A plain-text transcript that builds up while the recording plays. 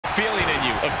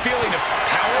A feeling of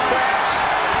power, perhaps?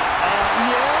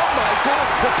 Yeah, Michael.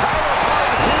 The power of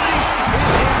positivity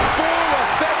is in full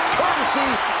effect, courtesy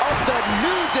of the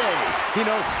New Day. You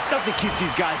know, nothing keeps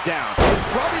these guys down. It's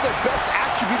probably their best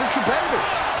attribute as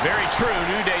competitors. Very true.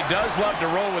 New Day does love to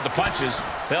roll with the punches.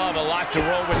 They'll have a lot to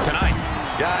roll with tonight.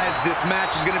 Guys, this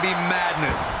match is going to be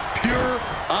madness. Pure,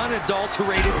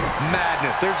 unadulterated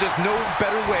madness. There's just no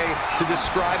better way to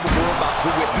describe what we're about to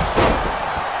witness.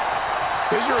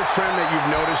 Is there a trend that you've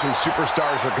noticed when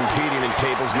superstars are competing in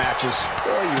tables matches?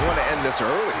 Well, you want to end this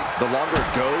early. The longer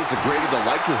it goes, the greater the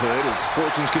likelihood is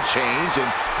fortunes could change and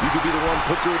you could be the one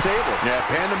put through a table. Yeah,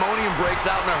 pandemonium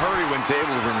breaks out in a hurry when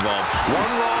tables are involved.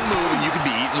 One wrong move and you could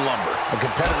be eating lumber. A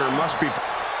competitor must be...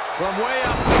 From way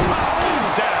up,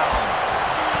 down.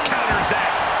 Counters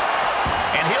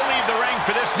that. And he'll leave the ring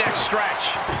for this next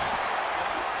stretch.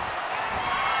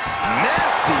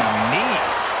 Nasty knee.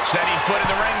 Setting foot in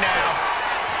the ring now.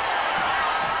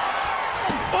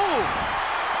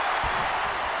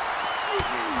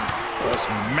 Was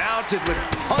mounted with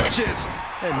punches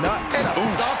and a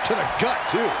stop to the gut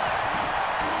too.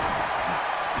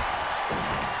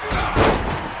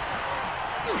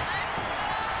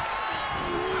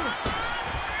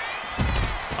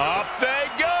 Up they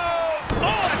go.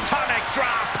 Oh, atomic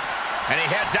drop. And he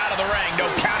heads out of the ring. No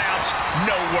countouts,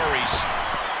 no worries.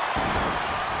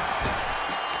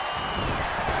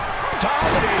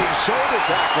 Dominating shoulder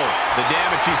tackle. The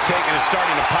damage he's taken is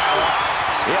starting to pile up.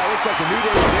 Yeah, it looks like the New Day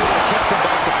was able to catch them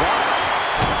by surprise.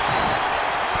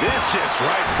 Vicious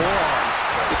right forearm.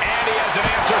 And he has an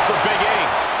answer for Big E.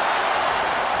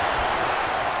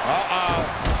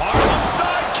 Harlem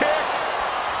sidekick.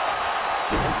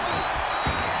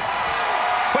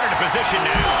 Put into position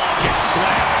now. Gets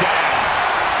slammed down.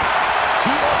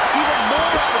 He wants even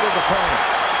more out of his opponent.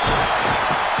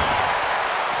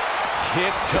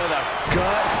 Kick to the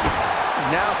gut.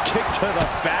 Now kick to the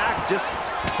back. Just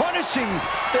punishing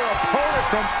their opponent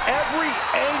from every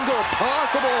angle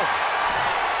possible.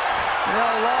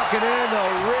 Now locking in the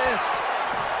wrist.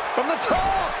 From the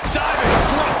top. Diving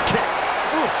thrust kick.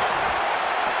 Oof.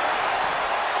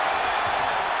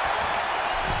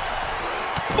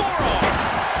 Forearm.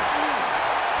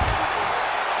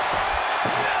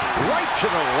 Right to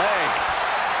the leg.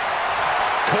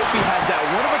 Kofi has that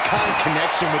one-of-a-kind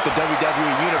connection with the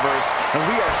WWE Universe, and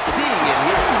we are seeing it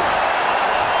here.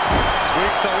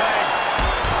 Sweeps the legs.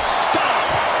 Stop.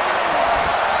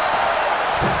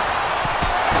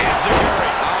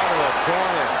 Enziguri out of the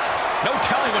corner. No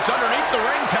telling what's underneath the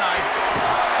ring tonight.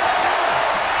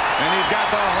 And he's got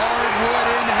the hardwood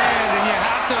in hand, and you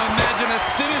have to imagine a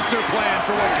sinister plan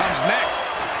for what comes next.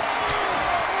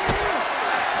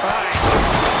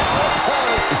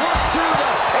 Put through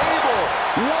the table.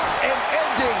 What an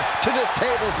ending to this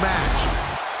tables match.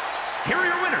 Here are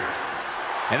your winners.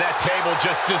 And that table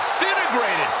just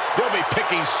disintegrated. They'll be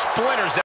picking splinters